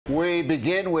We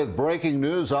begin with breaking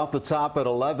news off the top at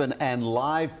 11 and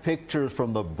live pictures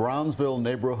from the Brownsville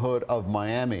neighborhood of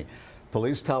Miami.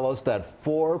 Police tell us that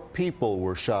 4 people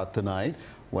were shot tonight.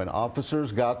 When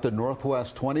officers got to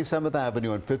Northwest 27th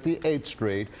Avenue and 58th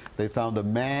Street, they found a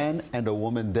man and a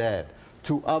woman dead.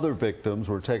 2 other victims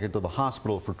were taken to the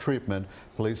hospital for treatment.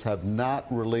 Police have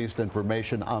not released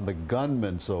information on the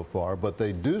gunman so far, but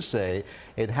they do say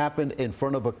it happened in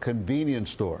front of a convenience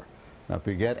store. Now, if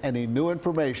we get any new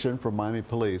information from Miami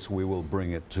Police, we will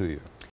bring it to you.